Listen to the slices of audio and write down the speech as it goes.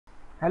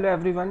Hello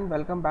everyone,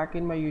 welcome back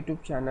in my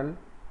YouTube channel.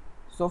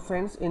 So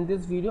friends, in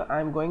this video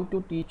I am going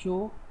to teach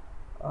you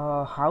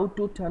how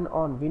to turn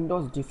on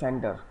Windows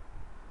Defender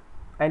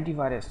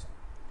antivirus.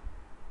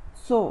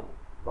 So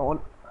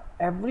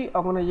every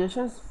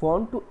organizations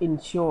want to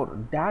ensure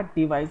that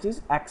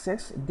devices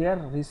access their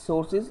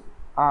resources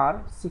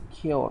are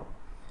secure.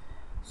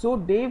 So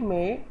they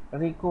may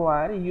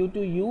require you to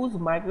use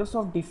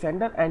Microsoft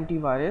Defender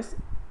antivirus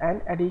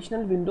and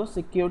additional Windows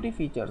security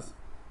features.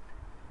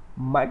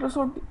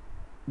 Microsoft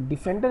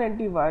Defender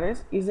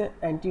Antivirus is an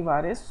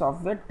antivirus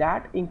software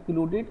that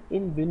included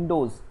in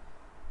Windows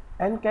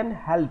and can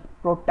help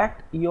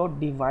protect your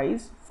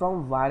device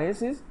from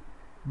viruses,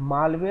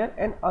 malware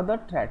and other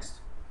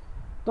threats.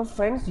 So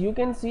friends, you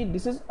can see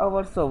this is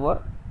our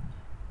server,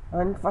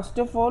 and first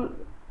of all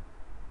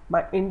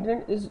my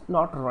internet is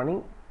not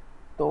running,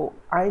 so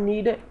I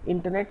need an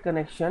internet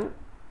connection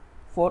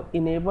for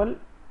enable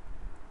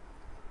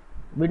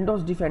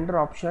Windows Defender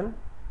option.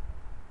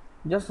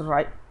 Just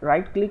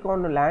right click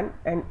on the LAN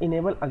and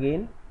enable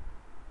again.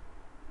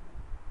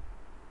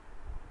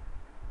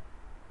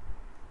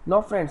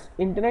 Now friends,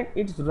 internet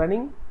is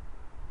running,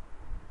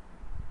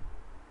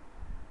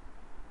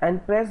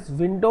 and press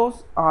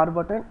Windows R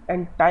button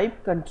and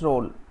type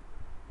control.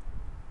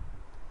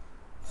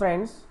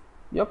 Friends,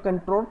 your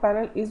control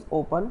panel is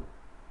open.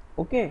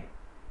 Okay,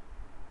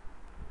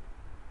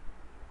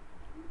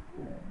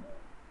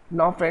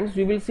 now friends,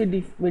 we will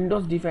see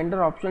Windows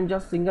Defender option.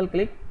 Just single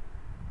click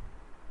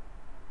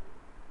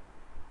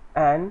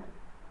and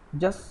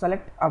just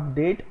select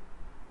update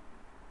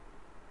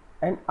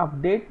and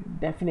update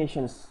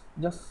definitions.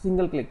 Just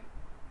single click.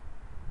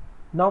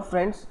 Now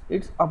friends,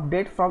 it's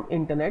update from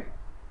internet.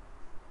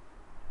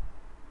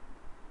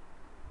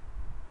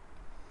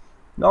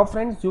 Now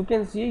friends, you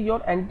can see your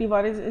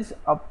antivirus is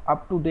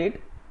up to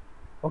date.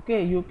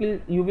 Okay,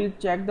 you will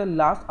check the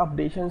last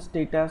updation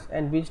status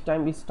and which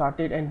time is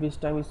started and which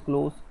time is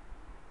closed.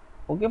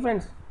 Okay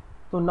friends,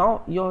 so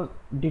now your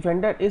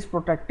defender is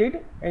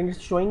protected and it's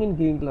showing in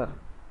green color.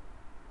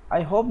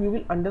 I hope you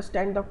will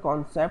understand the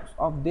concepts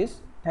of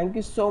this. Thank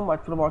you so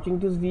much for watching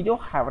this video.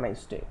 Have a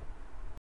nice day.